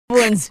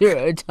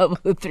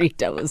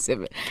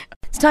103377.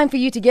 It's time for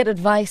you to get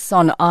advice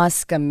on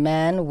Ask a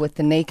Man with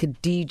the Naked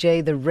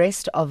DJ, the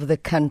rest of the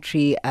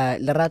country,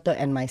 Lerato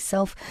and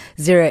myself,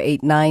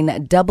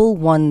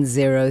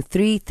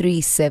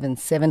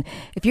 089-110-3377.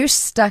 If you're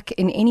stuck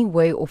in any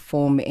way or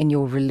form in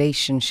your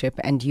relationship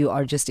and you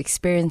are just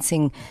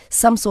experiencing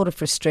some sort of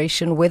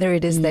frustration, whether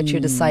it is that you're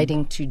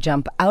deciding to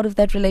jump out of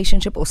that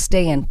relationship or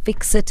stay and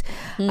fix it,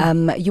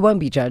 you won't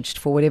be judged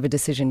for whatever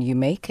decision you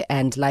make.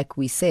 And like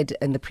we said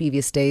in the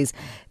previous days,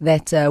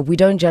 that we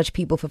don't judge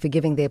people for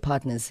forgiving their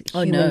partners.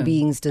 Human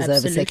beings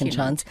deserve a second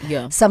chance.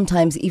 Yeah.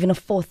 Sometimes even a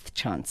fourth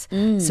chance.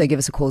 So give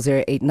us a call,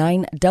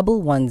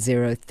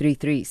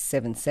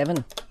 089-110-3377. Get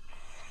advice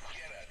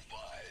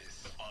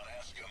on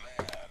Ask a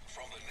Man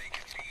from the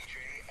Naked DJ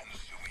and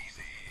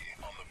Sueezy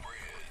on the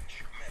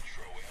Bridge,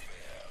 Metro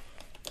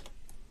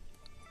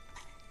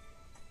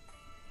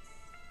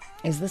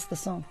FM. Is this the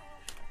song?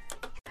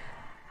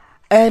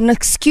 An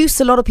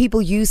excuse a lot of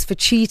people use for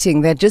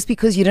cheating, that just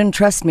because you didn't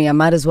trust me, I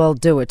might as well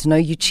do it. No,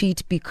 you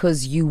cheat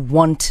because you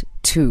want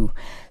to.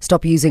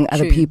 Stop using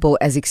other people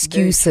as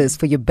excuses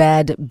for your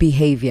bad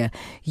behavior.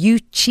 You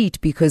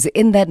cheat because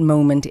in that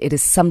moment, it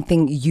is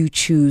something you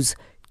choose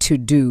to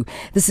do.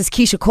 This is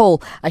Keisha Cole.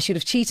 I should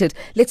have cheated.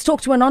 Let's talk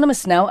to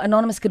Anonymous now.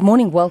 Anonymous, good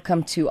morning.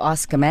 Welcome to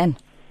Ask a Man.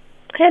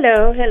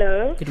 Hello.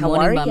 Good How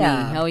morning, are Mummy.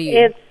 ya? How are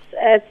you?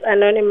 It's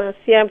Anonymous.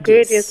 Yeah, I'm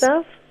good. Yes.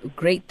 Yourself?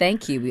 Great,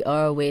 thank you. We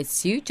are aware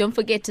it's you. Don't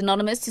forget,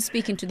 Anonymous, to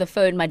speak into the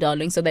phone, my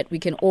darling, so that we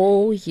can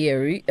all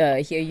hear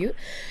you,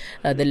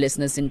 the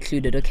listeners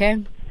included,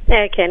 okay?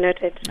 Okay,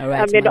 noted. All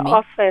right, I'm in the Mommy.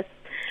 office.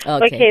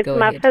 Okay, it's go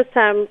my ahead. first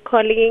time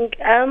calling.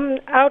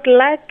 I would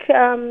like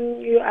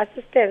your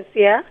assistance,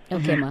 yeah?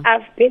 Okay, Ma.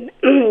 I've been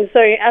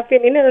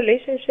in a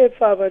relationship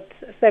for about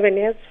 7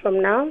 years from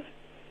now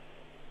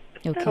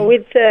Okay.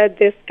 with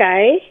this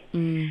guy.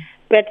 Mm.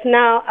 But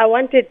now I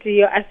wanted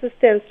your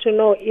assistance to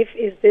know if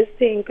is this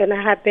thing going to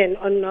happen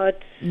or not.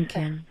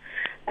 Okay.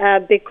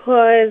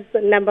 Because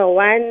number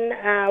one,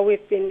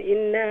 we've been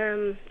in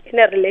a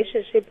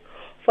relationship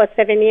for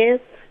 7 years.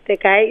 The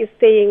guy is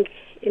staying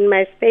in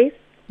my space.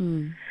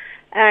 Mm.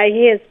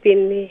 He has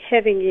been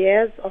having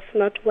years of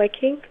not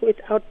working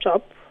without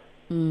job.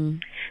 Mm.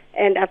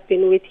 And I've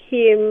been with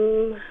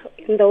him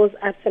in those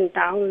ups and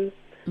downs.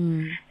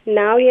 Mm.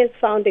 Now he has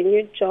found a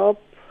new job,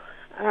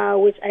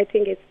 which I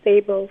think is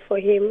stable for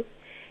him.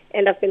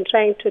 And I've been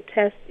trying to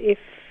test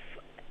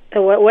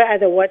where are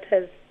the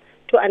waters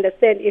to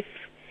understand if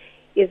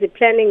is he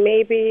planning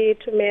maybe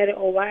to marry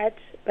or what.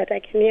 But I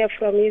can hear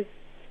from his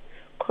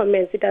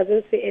comments he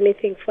doesn't see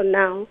anything for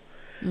now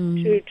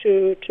to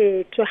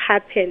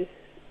happen.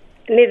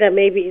 Neither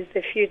maybe is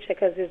the future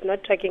because he's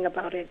not talking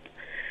about it.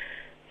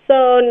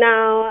 So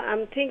now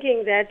I'm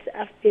thinking that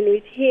I've been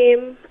with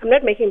him. I'm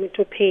not making him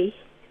to pay,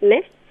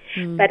 ne?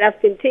 But I've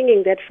been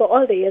thinking that for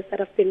all the years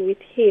that I've been with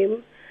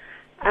him,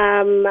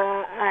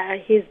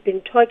 he's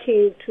been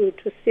talking to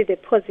see the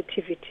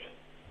positivity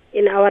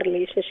in our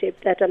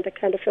relationship, that I'm the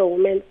kind of a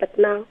woman. But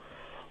now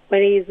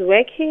when he's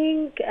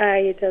working,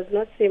 he does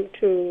not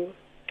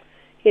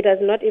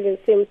even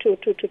seem to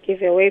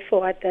give a way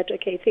forward that,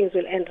 okay, things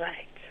will end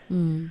right.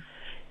 Mm.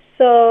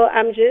 So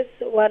I'm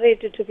just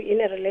worried to be in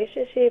a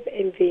relationship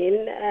and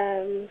then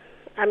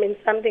I'm in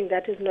something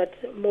that is not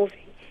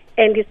moving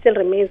and he still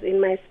remains in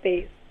my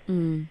space.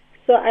 Mm.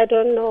 So I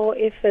don't know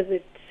if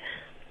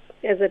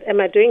am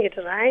I doing it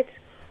right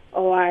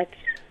or what?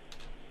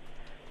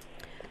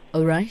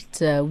 All right,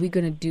 we're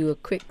going to do a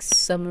quick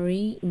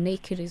summary.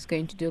 Naked is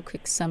going to do a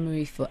quick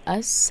summary for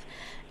us.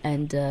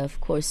 And, of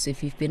course,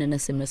 if you've been in a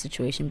similar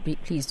situation,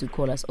 please do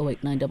call us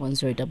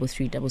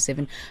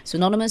 089-110-3377. So,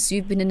 Anonymous,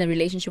 you've been in a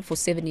relationship for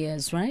 7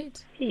 years,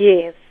 right?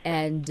 Yes.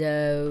 And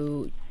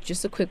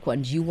just a quick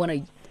one.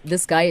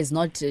 This guy is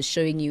not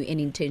showing you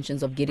any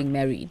intentions of getting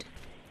married?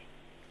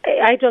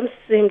 I don't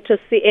seem to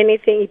see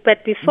anything.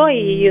 But before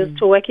he used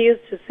to work, he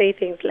used to say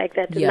things like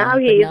that. Yeah, now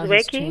he but is now he's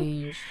working.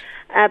 changed.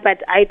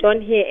 But I don't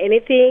hear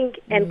anything.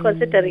 And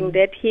considering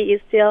that he's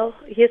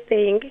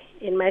staying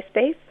in my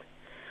space.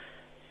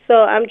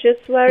 So I'm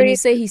just worried. When you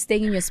say he's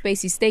staying in your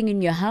space, he's staying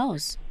in your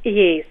house?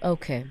 Yes.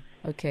 Okay.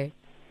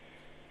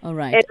 All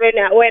right. And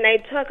when I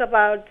talk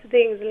about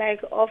things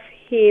like of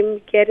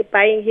him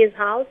buying his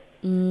house,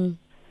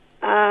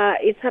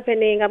 it's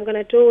happening. I'm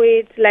gonna do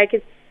it. Like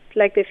it's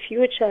like the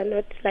future,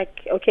 not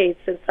like okay,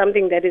 it's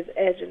something that is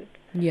urgent.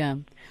 Yeah.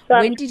 So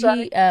when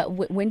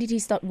did he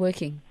start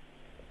working?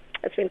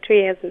 It's been 2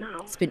 years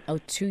now. It's been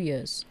 2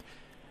 years.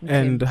 Okay.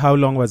 And how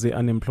long was he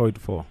unemployed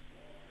for?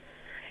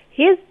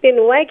 He's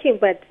been working,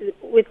 but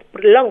with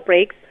long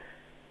breaks.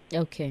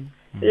 Okay.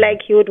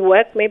 Like he would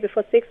work maybe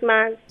for 6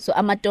 months. So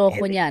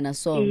amatorhonyana,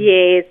 so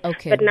Yes.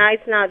 Okay. But now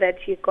it's now that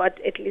he got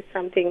at least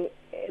something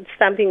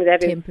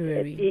that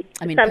temporary.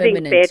 something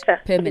Permanent. better.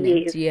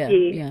 Permanent. Yes, Yeah.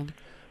 yes. Yeah.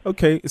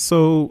 Okay,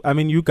 so, I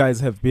mean, you guys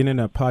have been in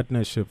a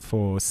partnership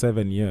for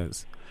 7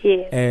 years.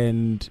 Yes.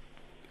 And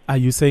are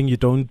you saying you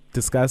don't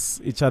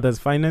discuss each other's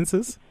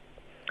finances?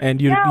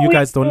 And you No,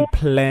 guys don't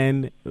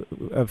plan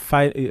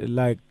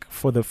like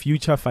for the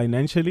future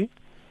financially?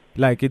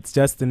 Like it's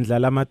just in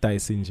Ndlala Matai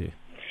Sinje?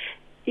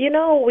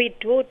 We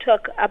do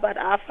talk about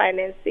our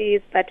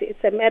finances, but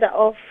it's a matter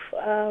of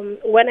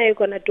when are you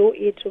going to do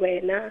it,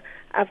 when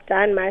I've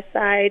done my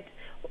side.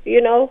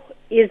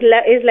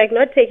 He's like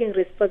not taking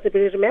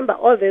responsibility. Remember,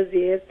 all those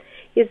years,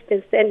 he's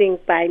been standing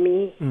by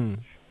me,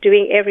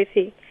 doing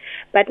everything.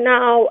 But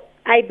now,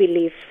 I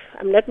believe,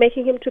 I'm not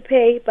making him to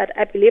pay, but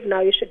I believe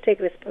now you should take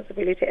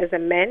responsibility as a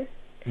man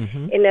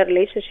in a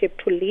relationship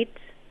to lead,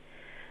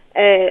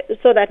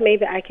 so that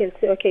maybe I can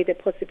see, okay, the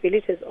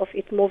possibilities of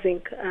it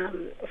moving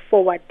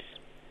forward.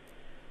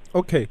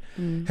 Okay.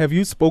 Have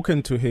you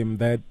spoken to him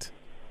that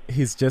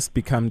he's just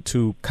become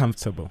too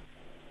comfortable?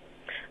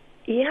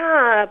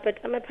 Yeah, but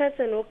I'm a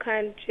person who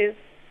can't just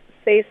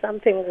say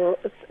some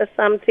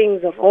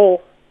things of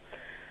all.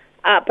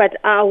 But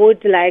I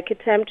would like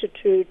attempt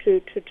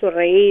to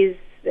raise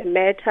the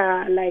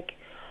matter, like,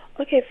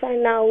 okay,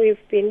 fine, now we've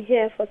been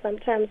here for some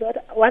time. So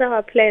what are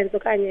our plans,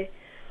 Okanye?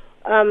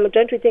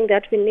 Don't you think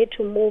that we need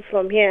to move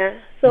from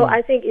here? So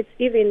I think it's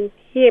even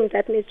him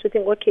that needs to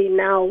think, okay,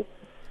 now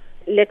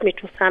let me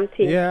do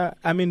something. Yeah,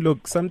 I mean,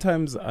 look,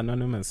 sometimes,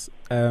 Anonymous,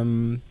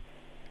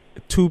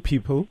 two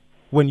people,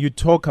 when you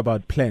talk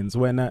about plans,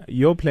 when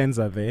your plans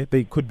are there,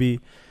 they could be,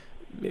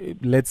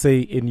 let's say,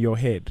 in your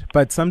head.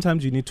 But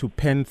sometimes you need to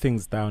pen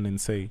things down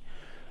and say,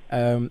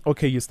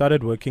 okay, you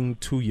started working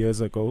 2 years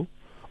ago.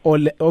 Or,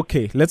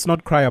 okay, let's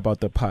not cry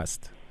about the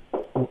past.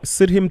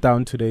 Sit him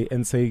down today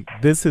and say,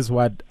 this is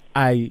what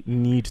I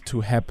need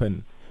to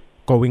happen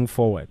going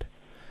forward.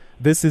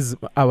 This is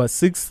our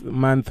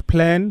 6-month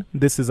plan.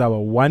 This is our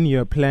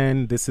 1-year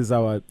plan. This is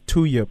our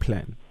 2-year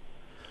plan.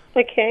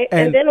 Okay.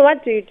 And then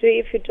what do you do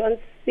if you don't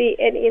see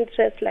any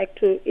interest, like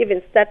to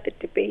even start the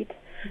debate,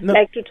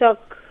 like to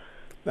talk?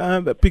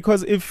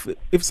 Because if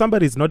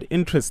somebody is not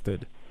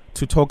interested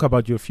to talk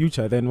about your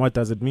future, then what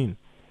does it mean?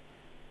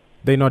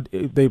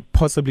 They're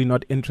possibly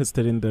not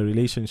interested in the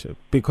relationship,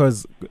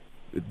 because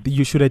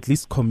you should at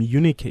least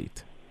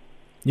communicate.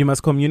 You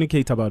must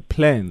communicate about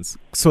plans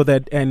so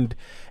that and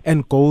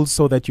goals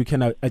so that you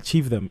can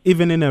achieve them.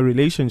 Even in a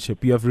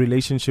relationship, you have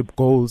relationship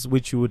goals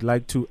which you would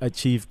like to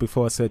achieve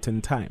before a certain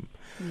time.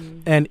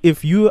 And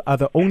if you are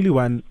the only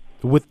one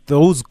with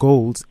those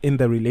goals in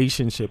the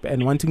relationship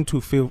and wanting to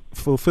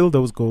fulfill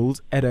those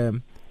goals at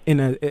a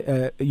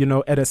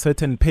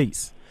certain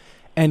pace,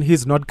 and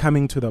he's not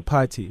coming to the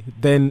party,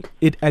 then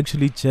it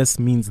actually just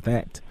means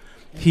that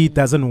he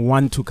doesn't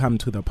want to come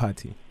to the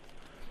party.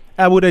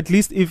 I would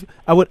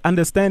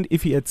understand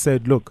if he had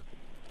said, look,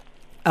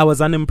 I was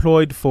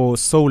unemployed for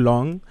so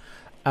long.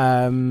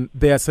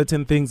 There are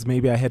certain things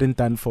maybe I hadn't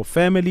done for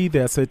family.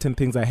 There are certain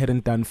things I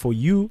hadn't done for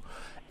you.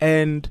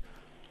 And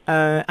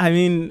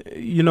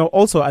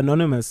also,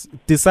 Anonymous,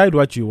 decide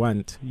what you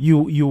want.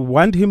 You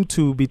want him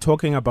to be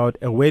talking about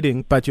a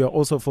wedding, but you're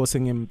also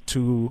forcing him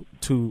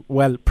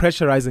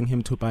pressurizing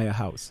him to buy a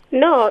house.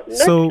 No,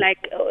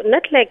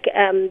 not like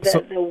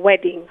the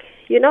wedding.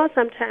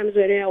 Sometimes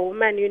when you're a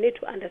woman, you need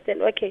to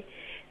understand, okay,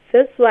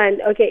 this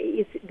one,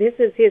 okay, this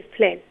is his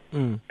plan.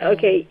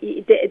 Okay,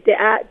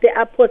 there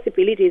are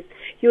possibilities.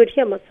 You would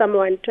hear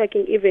someone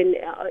talking even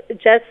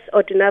just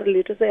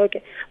ordinarily to say,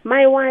 okay,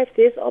 my wife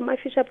this, or my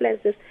future plans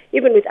this,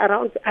 even with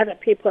around other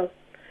people.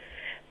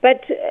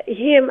 But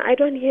him, I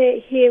don't hear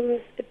him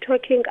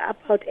talking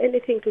about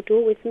anything to do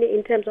with me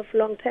in terms of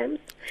long terms.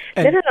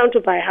 Let alone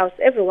to buy a house.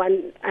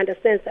 Everyone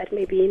understands that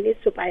maybe he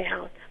needs to buy a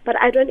house. But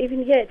I don't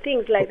even hear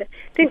things like that.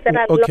 Things that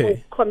are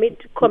long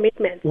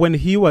commitments. When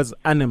he was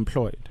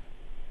unemployed,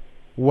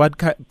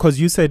 because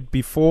you said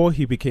before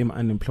he became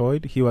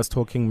unemployed, he was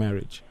talking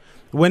marriage.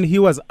 When he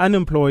was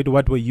unemployed,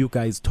 what were you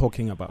guys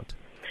talking about?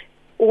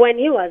 When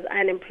he was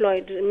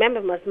unemployed, remember,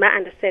 my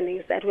understanding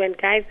is that when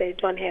guys, they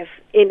don't have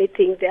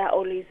anything, they are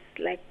always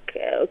like,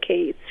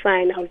 okay, it's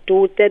fine, I'll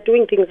do it. They're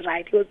doing things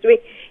right. He was doing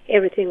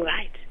everything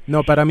right.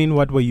 No, but I mean,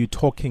 what were you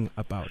talking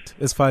about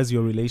as far as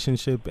your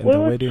relationship and the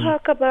wedding? We would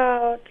talk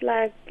about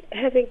like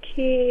having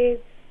kids,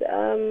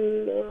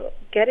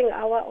 getting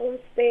our own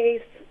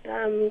space,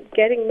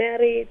 getting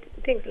married,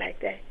 things like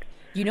that.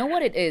 You know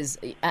what it is?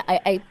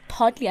 I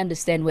partly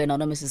understand where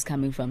Anonymous is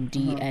coming from,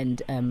 D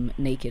and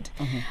Naked.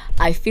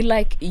 I feel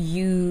like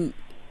you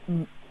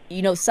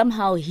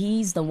somehow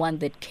he's the one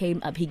that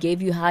came up. He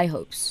gave you high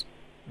hopes,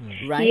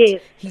 right?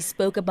 Yes. He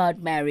spoke about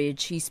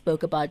marriage. He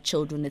spoke about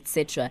children,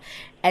 etc.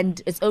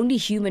 And it's only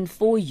human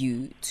for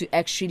you to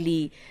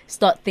actually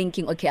start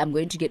thinking, okay, I'm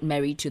going to get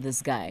married to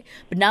this guy.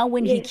 But now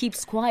when he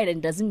keeps quiet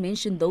and doesn't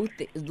mention those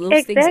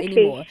things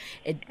anymore,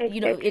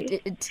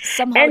 it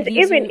somehow and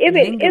even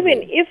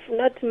if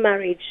not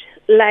marriage,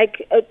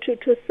 like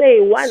to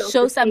say one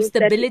show some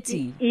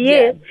stability.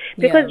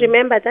 Because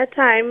remember that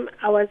time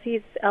I was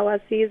his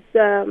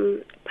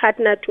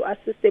partner to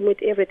assist him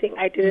with everything.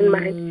 I didn't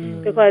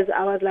mind because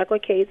I was like,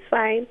 okay, it's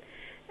fine,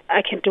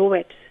 I can do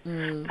it.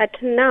 But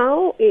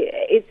now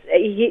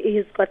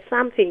he's got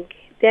something.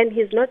 Then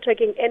he's not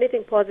talking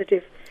anything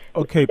positive.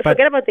 Okay, but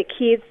forget about the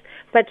kids.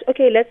 But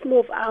okay, let's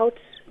move out.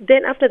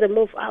 Then after the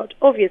move out,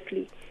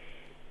 obviously,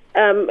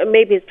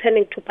 maybe it's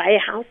planning to buy a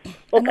house.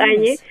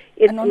 Okay,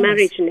 it's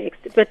marriage next.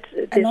 But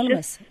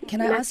Anonymous, can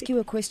I ask you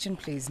a question,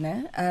 please?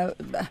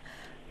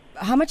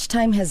 how much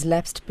time has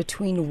lapsed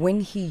between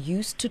when he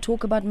used to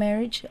talk about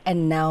marriage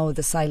and now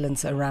the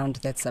silence around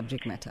that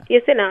subject matter?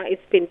 You see, now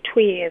it's been 2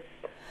 years.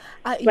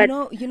 But-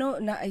 Now,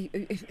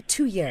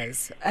 2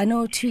 years. I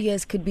know 2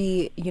 years could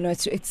be,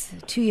 it's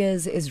 2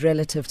 years is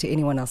relative to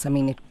anyone else. I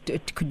mean,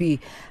 it could be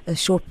a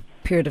short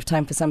period of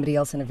time for somebody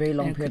else and a very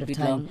long And it period could of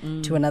be time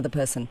long. to another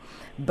person.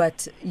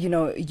 But,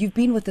 you've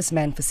been with this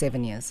man for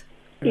 7 years,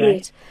 Yes.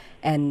 right?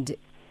 And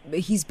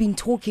he's been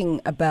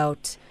talking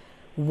about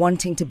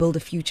wanting to build a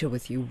future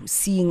with you,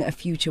 seeing a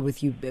future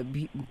with you,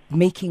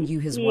 making you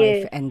his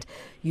wife, Yes. and,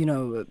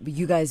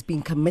 you guys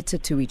being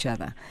committed to each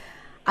other.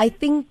 I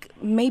think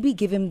maybe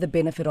give him the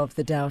benefit of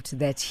the doubt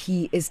that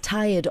he is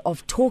tired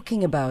of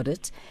talking about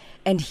it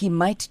and he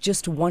might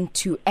just want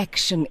to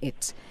action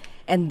it.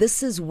 And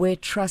this is where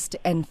trust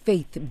and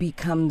faith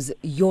becomes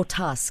your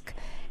task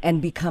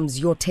and becomes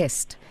your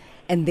test.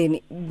 And then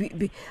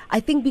I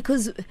think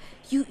because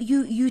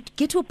you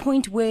get to a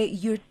point where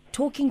you're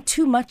talking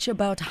too much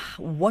about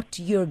what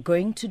you're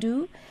going to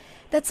do,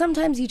 that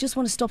sometimes you just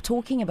want to stop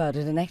talking about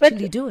it and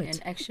actually do it.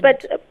 And action.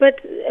 But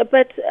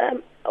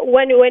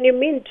when you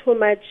mean too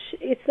much,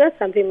 it's not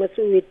something that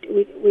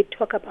we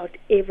talk about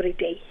every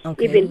day.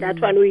 Okay. Even that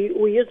one we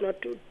use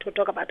not to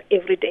talk about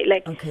every day,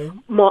 like Okay.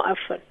 more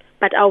often.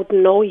 But I would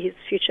know his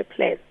future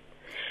plans.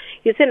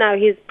 You see, now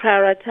he's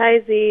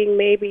prioritizing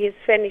maybe his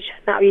furniture.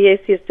 Now, yes,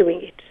 he's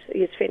doing it,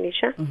 his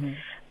furniture. Mm-hmm.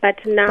 But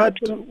now,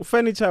 But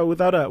furniture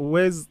without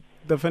where's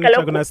the furniture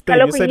Kaloku- going to stay? You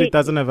Kaloku, said he- it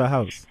doesn't have a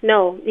house.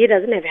 no, he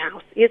doesn't have a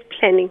house. He's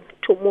planning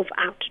to move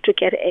out to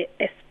get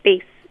a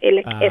space,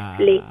 like a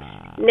place.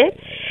 Ne?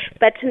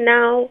 But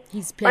now,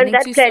 He's on planning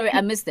that to. plan, Sorry,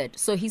 I missed that.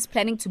 So he's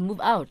planning to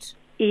move out.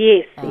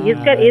 yes, he's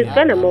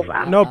gonna move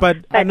out. No, but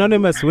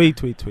Anonymous,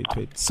 wait.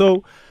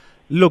 So,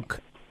 look,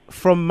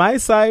 from my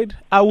side,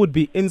 I would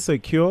be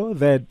insecure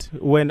that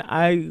when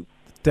I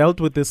dealt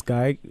with this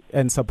guy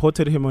and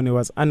supported him when he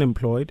was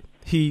unemployed,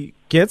 he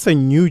gets a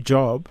new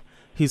job,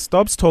 he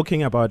stops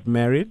talking about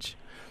marriage,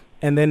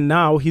 and then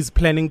now he's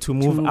planning to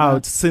move move out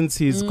out. since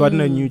he's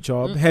gotten a new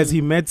job. Has he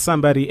met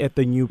somebody at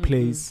the new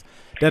place?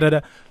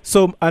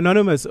 So,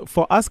 Anonymous,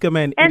 for Ask a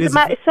Man, And it is...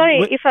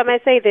 sorry, if I may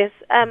say this,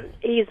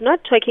 he's not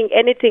talking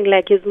anything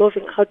like he's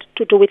moving out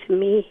to do with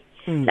me.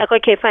 Like,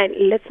 okay, fine,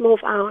 let's move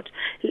out.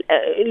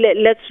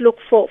 Let's look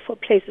for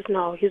places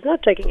now. He's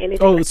not talking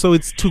anything. Oh, like so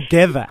it's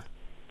together.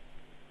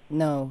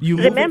 No. You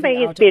He's Remember, moving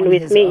he's out been on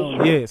with his me.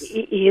 own. Yes.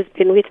 He's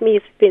been with me.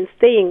 He's been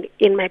staying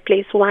in my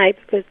place. Why?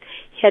 Because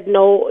he had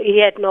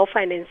no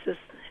finances,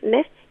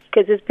 ne?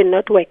 Because he's been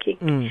not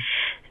working.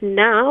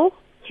 Now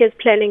he's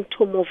planning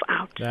to move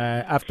out.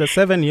 After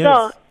 7 years,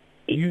 So-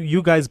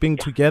 you guys being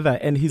together,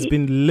 and he's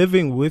been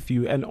living with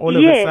you, and all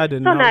of Yes. a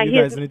sudden So now you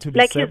he's guys need to be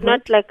like separate.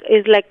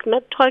 he's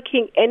not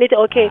talking anything.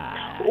 Okay,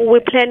 we're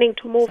planning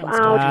to move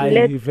out.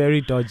 Let's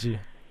Very dodgy.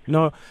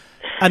 No,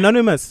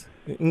 Anonymous,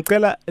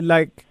 Ngicela,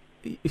 like,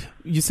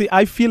 you see,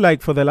 I feel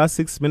like for the last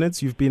 6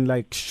 minutes you've been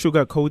like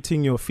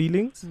sugarcoating your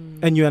feelings,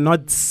 and you are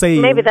not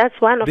saying. Maybe that's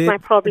one of that- my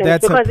problems,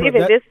 that's a because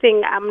even that- this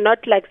thing, I'm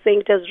not like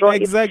saying just wrong.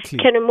 It's, Exactly.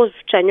 can you move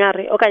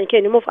January? Okay,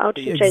 can you move out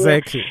to January?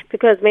 Exactly.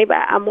 Because maybe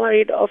I'm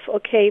worried of,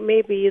 okay,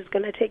 maybe he's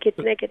going to take it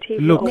negative.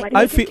 Look, or I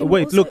whatever. feel. can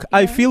Wait, also- look.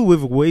 I yeah. feel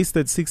we've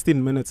wasted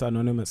 16 minutes,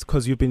 Anonymous,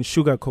 because you've been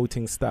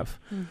sugarcoating stuff.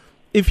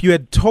 If you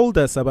had told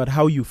us about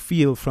how you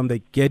feel from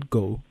the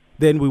get-go,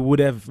 then we would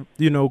have,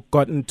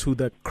 gotten to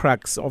the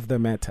crux of the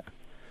matter.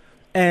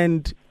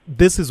 And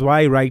this is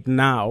why right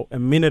now, a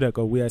minute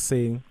ago, we are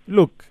saying,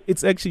 look,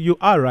 it's actually, you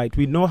are right.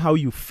 We know how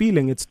you're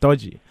feeling. It's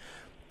dodgy.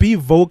 Be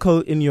vocal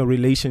in your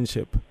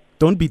relationship.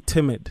 Don't be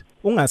timid.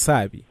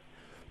 Ungasabi.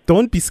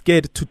 Don't be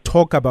scared to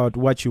talk about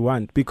what you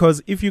want.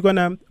 Because if you're going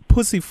to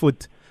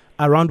pussyfoot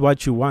around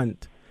what you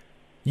want,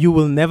 you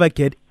will never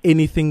get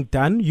anything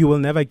done. You will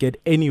never get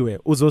anywhere.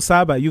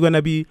 Uzosaba, you're going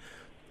to be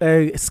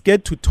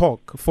scared to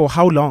talk. For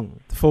how long?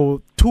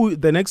 For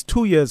the next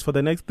 2 years, for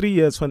the next 3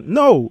 years?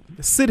 No,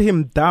 sit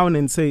him down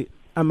and say,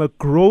 I'm a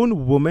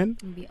grown woman.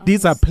 Be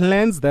These are honest.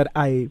 plans that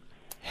I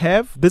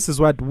have. This is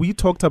what we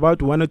talked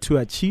about, wanted to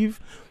achieve.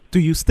 Do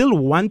you still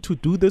want to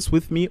do this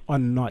with me or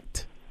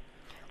not?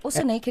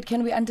 Also, Naked,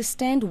 can we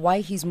understand why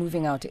he's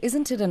moving out?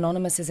 Isn't it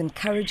Anonymous is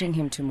encouraging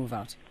him to move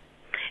out?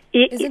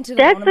 Isn't it That's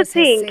the Anonymous has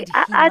thing. said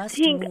he I must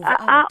think move I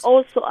out?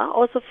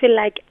 also feel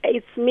like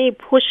it's me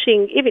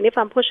pushing. Even if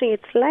I'm pushing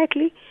it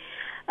slightly,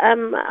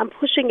 I'm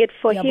pushing it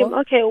for him.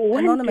 Yabo? Okay,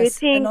 when Anonymous,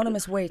 do you think?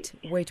 Anonymous, wait.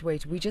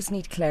 We just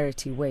need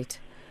clarity. Wait.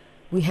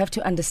 We have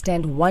to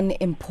understand one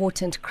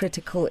important,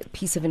 critical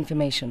piece of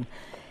information.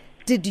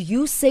 Did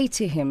you say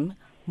to him,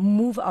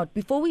 move out,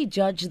 before we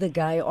judge the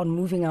guy on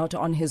moving out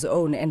on his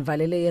own and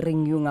valele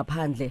ringu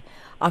ngaphandle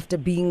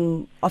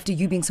after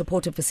you being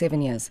supportive for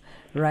 7 years,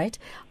 right?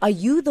 Are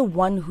you the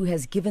one who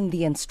has given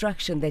the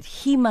instruction that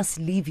he must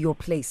leave your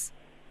place?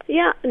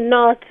 Yeah,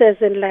 not as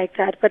in like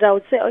that, but I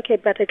would say, okay,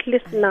 but at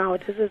least now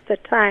this is the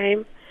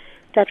time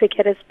that we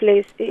get a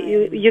space.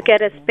 You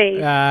get a space.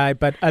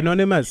 But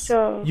Anonymous,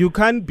 Sure. you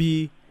can't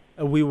be,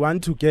 we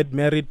want to get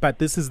married, but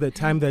this is the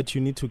time that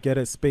you need to get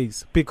a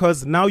space.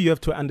 Because now you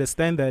have to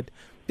understand that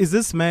is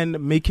this man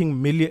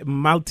making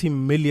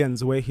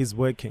multi-millions where he's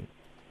working?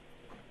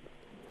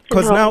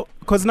 Because now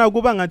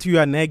Gubangat, you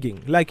are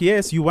nagging. Like,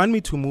 yes, you want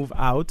me to move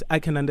out. I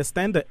can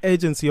understand the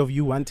urgency of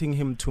you wanting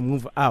him to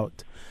move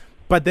out.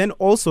 But then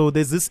also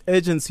there's this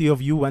urgency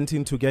of you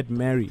wanting to get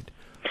married.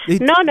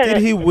 Did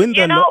he win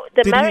the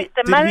lottery?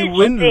 The marriage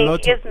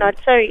thing is not,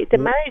 sorry, the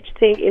marriage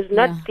thing is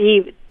not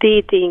the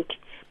thing.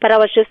 But I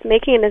was just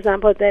making an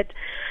example that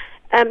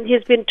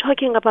he's been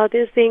talking about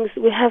these things.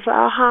 We have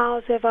our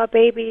house, we have our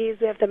babies,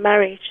 we have the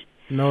marriage.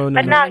 No,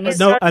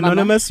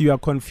 Anonymous, you are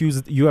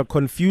confused. You are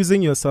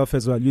confusing yourself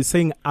as well. You're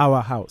saying our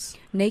house.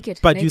 Naked.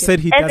 But you said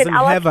he doesn't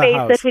have a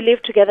house. That we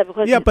live together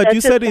because but you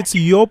said it's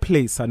your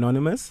place,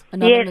 Anonymous.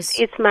 Yes,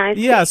 it's my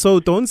place. Yeah, so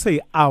don't say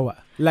our.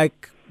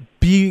 Like,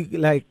 be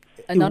like...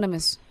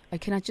 Anonymous.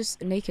 Can I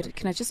just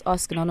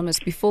ask Anonymous,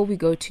 before we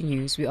go to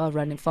news, we are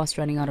running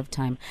out of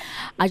time.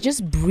 I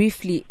just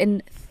briefly,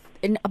 in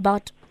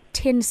about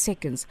 10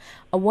 seconds,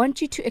 I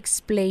want you to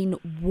explain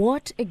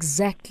what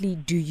exactly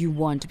do you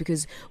want,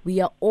 because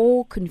we are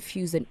all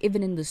confused, and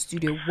even in the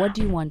studio, what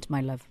do you want,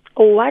 my love?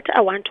 What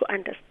I want to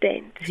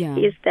understand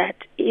is that,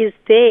 is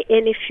there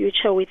any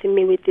future with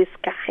me with this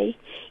guy?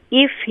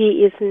 If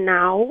he is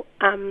now,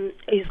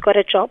 he's got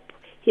a job,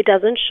 he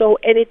doesn't show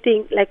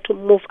anything like to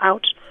move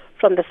out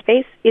from the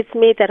space, it's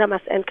me that I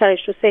must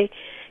encourage to say,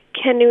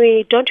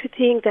 don't you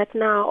think that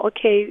now,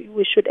 okay,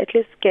 you should at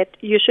least get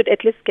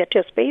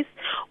your space?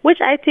 Which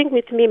I think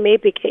with me,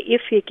 maybe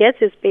if he gets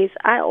his space,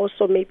 I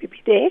also maybe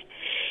be there.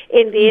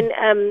 And then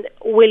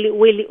will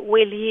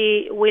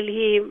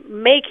he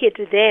make it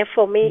there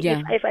for me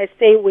if I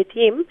stay with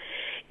him?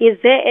 Is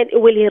there, and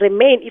will he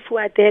remain if we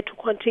are there to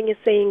continue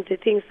saying the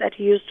things that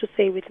he used to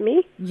say with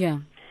me? Yeah.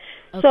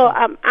 Okay. So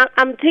I'm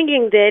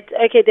thinking that,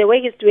 okay, the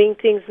way he's doing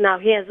things now,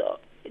 he has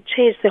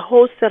changed the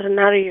whole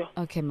scenario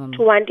to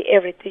want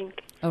everything.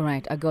 All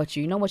right, I got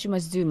you. You know what you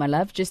must do, my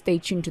love? Just stay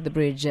tuned to the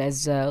bridge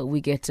as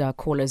we get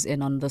callers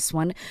in on this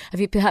one. Have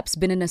you perhaps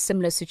been in a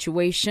similar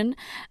situation?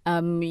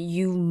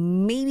 You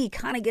maybe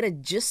kind of get a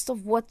gist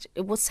of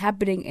what's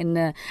happening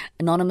in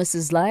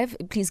Anonymous's life.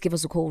 Please give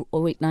us a call,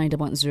 089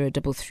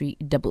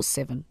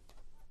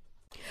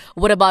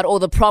 What about all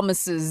the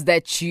promises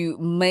that you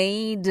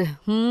made?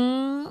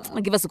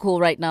 Give us a call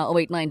right now,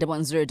 089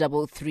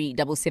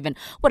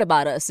 What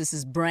about us? This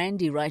is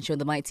Brandy right here on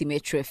the Mighty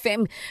Metro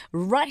FM,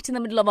 right in the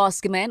middle of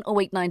Ask a Man,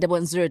 089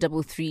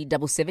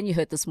 You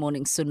heard this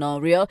morning's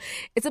scenario.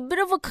 It's a bit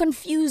of a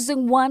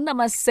confusing one, I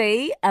must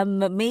say.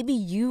 Maybe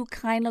you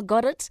kind of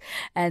got it,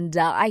 and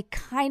I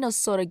kind of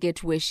sort of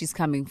get where she's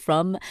coming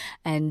from.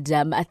 And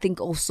I think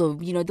also,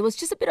 there was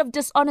just a bit of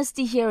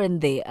dishonesty here and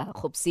there,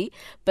 Khopsi.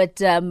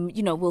 But,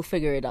 we'll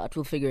figure it out.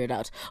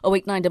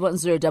 089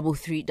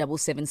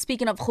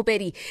 Speaking of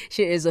Khoperi,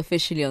 she is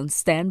officially on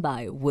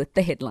standby with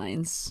the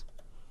headlines.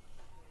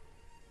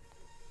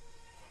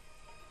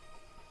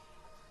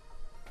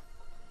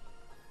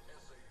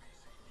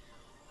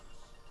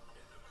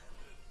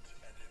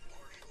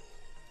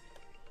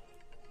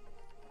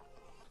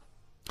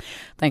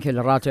 Thank you,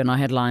 Lerato. In our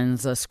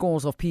headlines,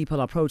 scores of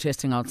people are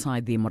protesting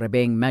outside the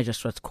Morebeng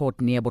Magistrates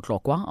Court near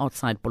Botlokwa,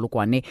 outside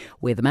Polokwane,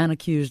 where the man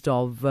accused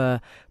of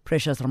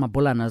Precious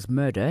Ramabulana's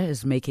murder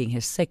is making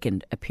his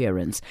second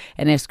appearance.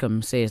 And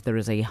Eskom says there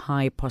is a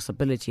high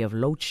possibility of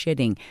load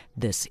shedding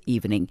this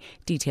evening.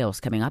 Details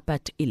coming up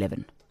at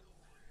 11.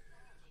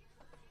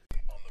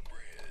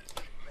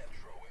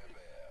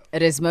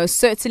 It is most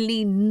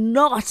certainly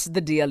not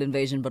the DL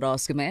invasion, but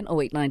Ask a Man,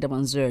 089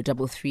 We're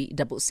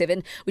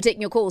taking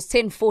your calls,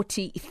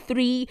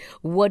 10:43.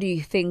 What do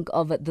you think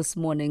of this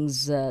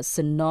morning's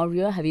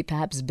scenario? Have you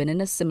perhaps been in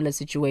a similar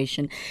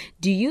situation?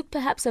 Do you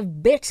perhaps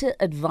have better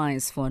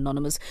advice for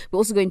Anonymous? We're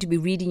also going to be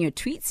reading your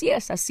tweets.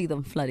 Yes, I see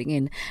them flooding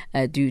in.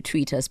 Do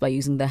tweet us by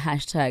using the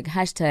hashtag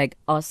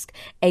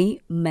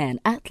 #AskAman,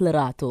 at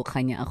Lerato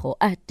Khanyago,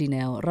 at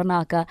Dineo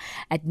Ranaka,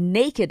 at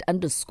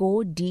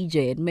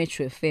naked_DJ at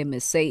Metro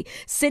FM. Say,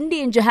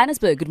 Cindy in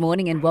Johannesburg, good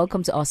morning and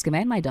welcome to Ask a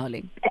Man, my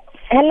darling.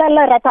 Hello,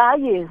 Loretta, how are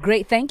you?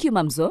 Great, thank you,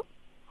 Mamzo.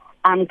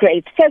 I'm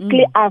great.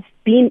 Firstly, I've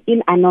been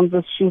in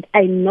Anonymous' shoes.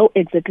 I know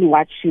exactly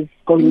what she's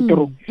going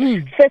through.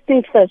 First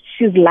things first,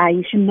 she's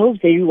lying. She knows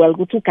very well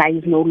Gutu Guy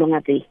is no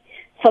longer there.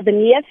 For the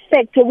mere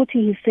fact that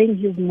he's saying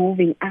he's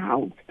moving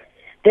out,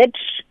 that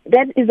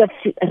is a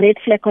red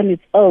flag on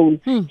its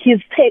own.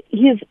 He's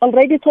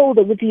already told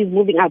her that he's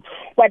moving out.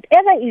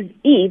 Whatever is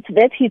it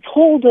that he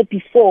told her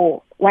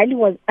before, while he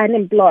was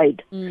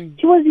unemployed,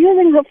 he was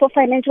using her for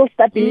financial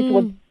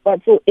stability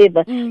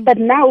whatsoever. But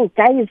now,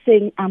 guy is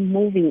saying, "I'm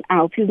moving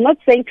out." He's not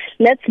saying,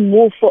 "Let's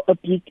look for a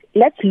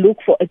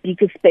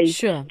bigger space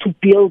to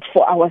build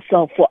for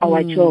ourselves, for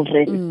our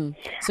children."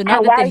 So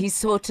now that he's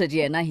sorted,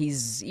 now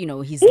he's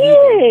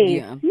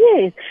leaving.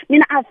 Yes. I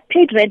mean, I've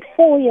paid rent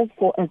 4 years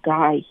for a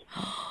guy.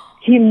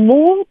 He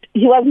moved.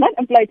 He was not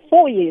employed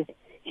 4 years.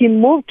 He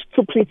moved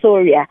to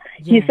Pretoria.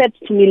 He said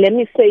to me, "Let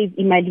me save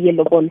Imali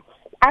Yelobon."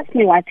 Ask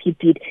me what he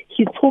did.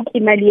 He took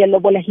Imali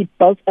Yelobon. He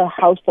built a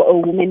house for a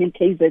woman in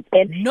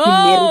KZN. No! He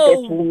married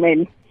that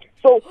woman.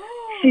 So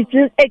she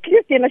just, at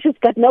least, she's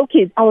got no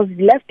kids. I was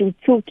left with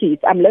 2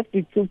 kids. I'm left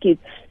with 2 kids.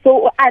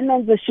 So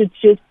Anonza should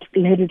just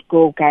let it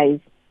go, guys.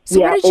 So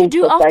what did you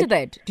do after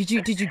that? Did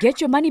you get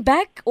your money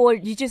back, or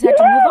you just had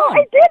to move on?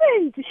 I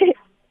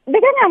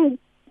didn't.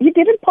 He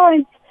didn't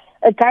point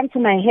a gun to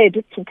my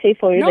head to pay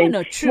for it.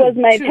 No, true. He was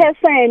my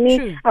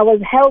person. I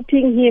was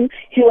helping him.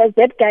 He was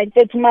that guy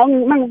that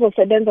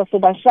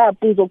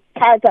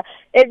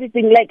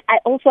everything. Like, I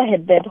also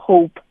had that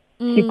hope.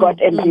 He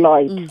got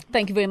employed.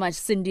 Thank you very much,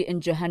 Cindy in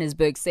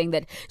Johannesburg, saying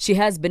that she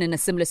has been in a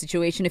similar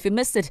situation. If you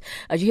missed it,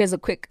 here's a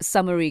quick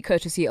summary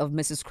courtesy of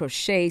Mrs.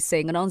 Crochet,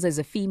 saying Anonza is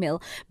a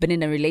female, been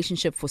in a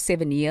relationship for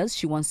 7 years.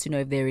 She wants to know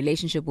if their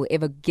relationship will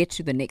ever get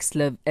to the next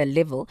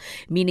level,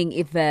 meaning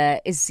if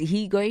is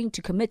he going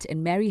to commit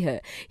and marry her.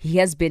 He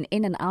has been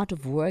in and out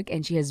of work,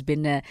 and she has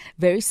been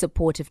very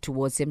supportive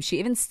towards him. She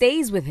even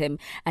stays with him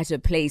at her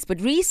place, but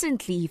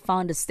recently he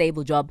found a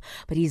stable job,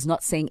 but he's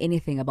not saying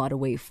anything about a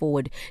way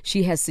forward.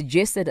 She has suggested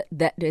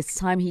that it's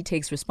time he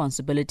takes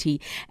responsibility,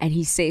 and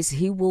he says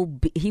he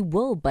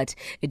will, but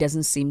it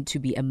doesn't seem to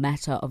be a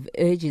matter of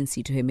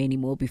urgency to him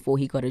anymore. Before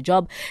he got a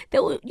job, they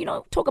will,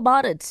 talk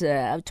about it,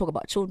 talk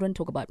about children,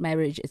 talk about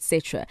marriage,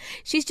 etc.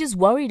 She's just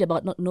worried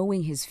about not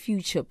knowing his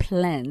future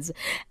plans.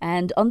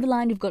 And on the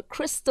line, we've got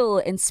Crystal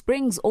in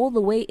Springs, all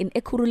the way in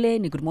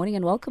Ekurhuleni. Good morning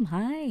and welcome.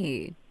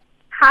 Hi.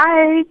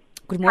 Hi.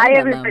 Good morning, Hi,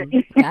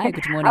 everybody. Hi,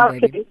 good morning,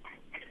 baby.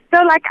 So,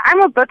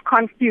 I'm a bit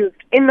confused.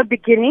 In the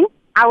beginning,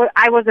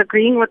 I was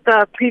agreeing with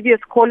the previous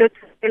caller to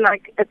say,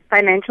 it's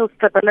financial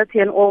stability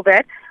and all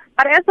that.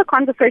 But as the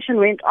conversation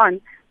went on,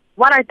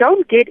 what I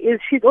don't get is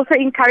she's also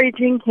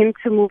encouraging him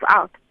to move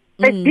out.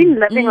 They've been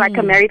living like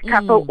a married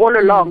couple all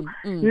along.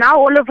 Now,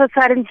 all of a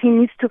sudden, he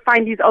needs to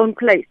find his own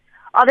place.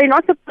 Are they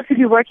not supposed to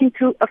be working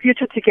to a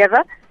future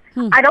together?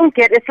 I don't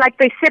get it. It's like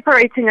they're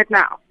separating it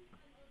now.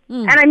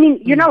 And I mean,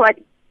 you know what?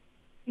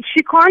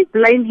 She can't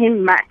blame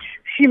him much.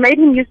 She made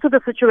him used to the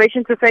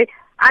situation to say,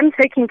 I'm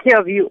taking care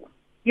of you.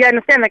 You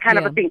understand that kind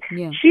of a thing.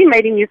 Yeah. She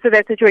made him used to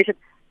that situation.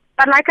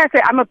 But like I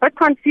say, I'm a bit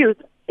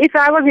confused. If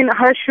I was in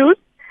her shoes,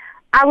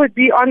 I would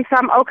be on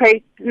some,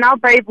 okay, now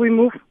babe,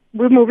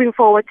 we're moving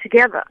forward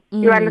together.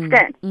 You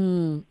understand?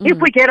 If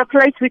we get a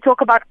place, we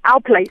talk about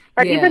our place.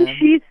 But even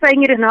she's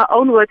saying it in her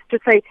own words to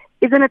say,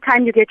 isn't it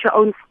time you get your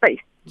own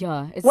space?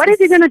 Yeah. What is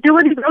he going to do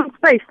with his own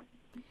space?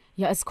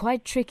 Yeah, it's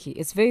quite tricky.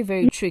 It's very,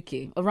 very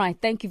tricky. All right.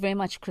 Thank you very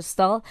much,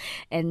 Crystal.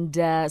 And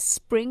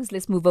Springs,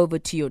 let's move over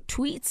to your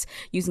tweets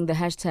using the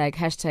hashtag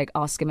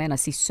 #AskAman. I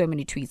see so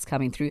many tweets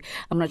coming through.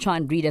 I'm going to try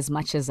and read as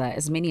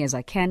many as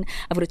I can.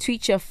 I've got a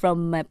tweet here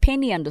from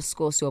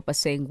Penny_Sopa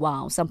saying,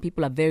 wow, some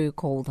people are very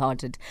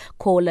cold-hearted.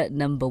 Caller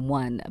number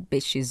 1. I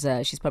bet she's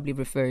probably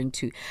referring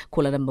to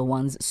caller number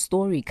 1's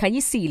story.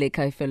 Kanyisile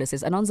Kaifela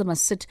says, Anonza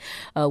must sit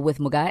with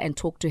Mugai and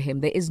talk to him.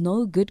 There is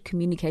no good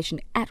communication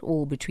at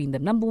all between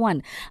them. Number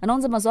 1,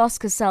 Anonza must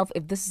ask herself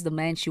if this is the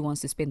man she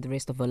wants to spend the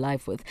rest of her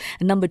life with.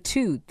 And number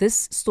 2,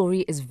 this story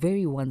is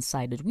very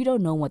one-sided. We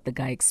don't know what the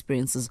guy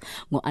experiences.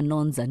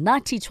 Anonza.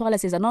 Nati Chwala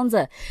says,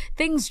 Anonza,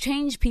 things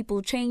change,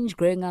 people change.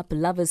 Growing up,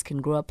 lovers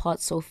can grow apart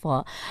so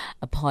far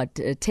apart.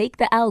 Take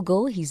the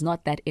algo, he's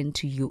not that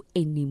into you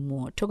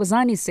anymore.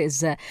 Tokozani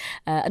says,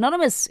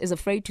 Anonymous is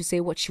afraid to say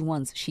what she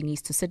wants. She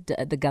needs to sit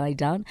the guy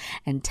down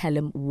and tell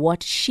him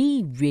what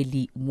she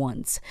really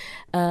wants.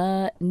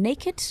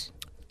 Naked?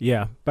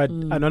 Yeah, but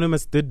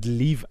Anonymous did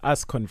leave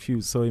us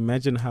confused. So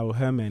imagine how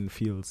her man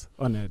feels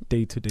on a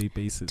day-to-day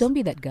basis. Don't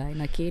be that guy,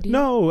 Nakedi.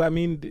 No, I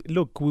mean,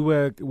 look, we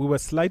were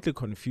slightly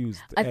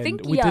confused. I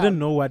think we didn't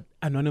know what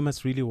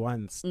Anonymous really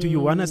wants. Do you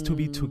want us to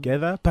be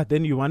together, but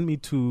then you want me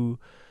to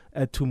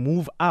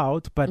move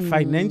out, but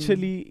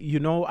financially,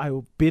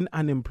 I've been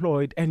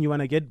unemployed, and you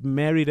want to get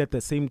married at the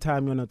same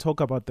time. You want to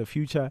talk about the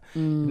future.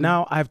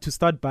 Now I have to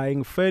start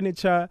buying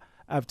furniture.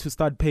 I have to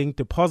start paying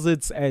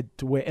deposits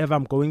at wherever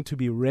I'm going to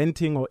be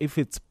renting, or if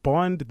it's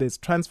bond, there's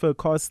transfer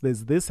costs,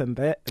 there's this and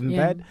that and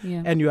that,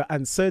 and you're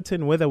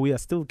uncertain whether we are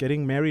still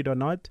getting married or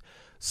not.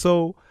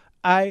 So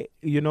I,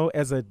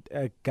 as a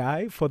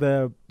guy, for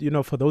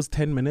those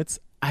 10 minutes,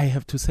 I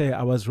have to say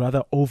I was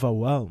rather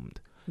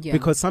overwhelmed,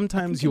 because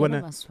sometimes you want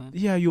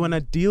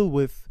to deal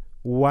with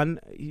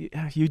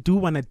you do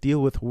want to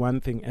deal with one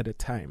thing at a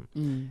time.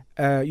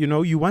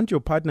 You want your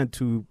partner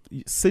to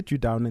sit you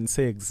down and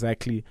say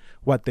exactly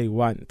what they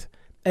want,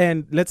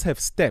 and let's have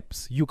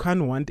steps. You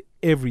can't want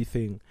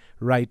everything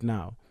right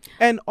now.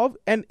 And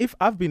if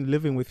I've been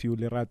living with you,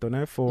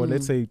 Lerato, for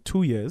let's say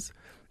 2 years,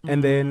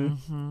 and then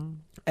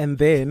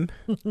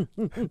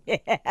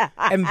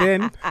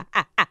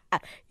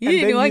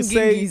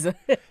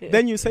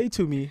you say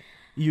to me,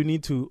 you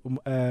need to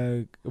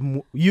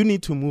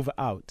move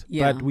out,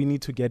 but we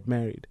need to get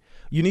married.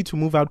 You need to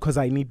move out because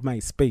I need my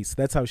space.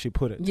 That's how she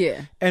put it.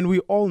 Yeah. And we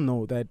all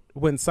know that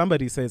when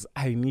somebody says,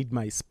 I need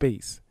my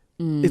space,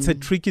 it's a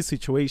tricky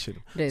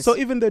situation. Yes. So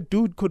even the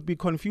dude could be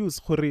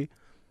confused.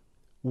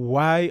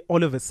 why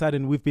all of a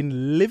sudden we've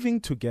been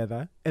living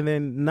together and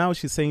then now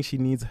she's saying she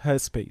needs her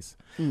space.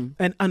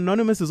 And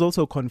Anonymous is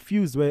also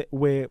confused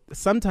where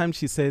sometimes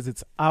she says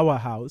it's our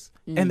house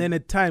and then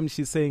at times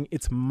she's saying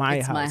it's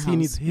my house. He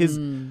needs his.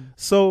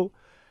 So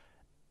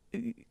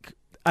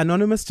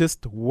Anonymous,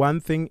 just one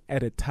thing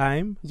at a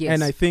time. Yes.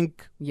 And I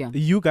think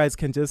you guys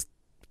can just,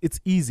 it's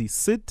easy.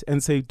 Sit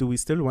and say, do we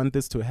still want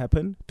this to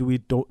happen? Do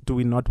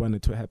we not want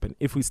it to happen?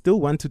 If we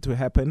still want it to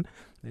happen,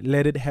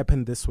 let it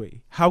happen this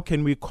way. How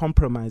can we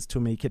compromise to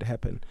make it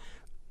happen?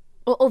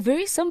 Or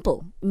very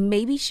simple.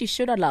 Maybe she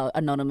should allow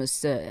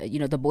Anonymous,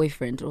 the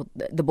boyfriend or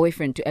the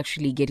boyfriend to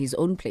actually get his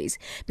own place,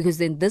 because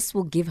then this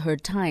will give her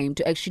time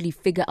to actually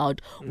figure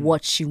out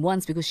what she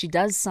wants, because she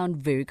does sound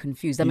very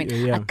confused. I mean,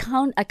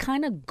 I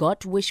kind of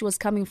got where she was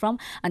coming from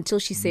until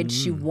she said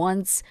she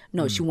wants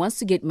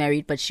to get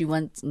married, but she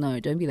wants, no,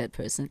 don't be that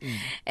person.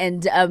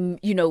 And,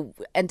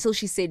 until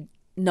she said,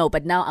 no,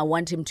 but now I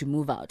want him to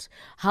move out.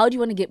 How do you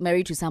want to get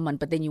married to someone,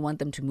 but then you want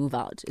them to move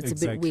out? It's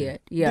a bit weird.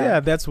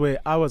 Yeah, that's where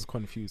I was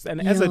confused. And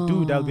as a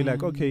dude, I'll be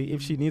like, okay,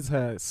 if she needs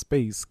her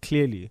space,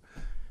 clearly,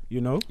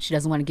 she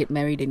doesn't want to get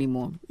married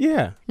anymore.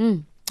 Yeah.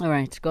 All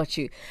right, got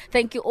you.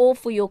 Thank you all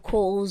for your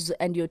calls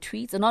and your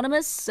tweets.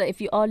 Anonymous, if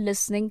you are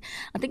listening,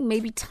 I think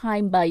maybe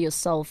time by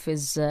yourself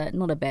is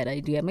not a bad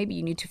idea. Maybe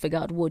you need to figure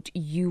out what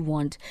you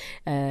want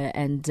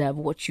and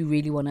what you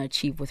really want to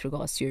achieve with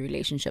regards to your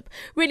relationship.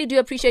 Really do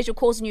appreciate your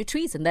calls and your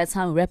tweets, and that's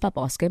how we wrap up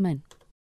Ask a Man.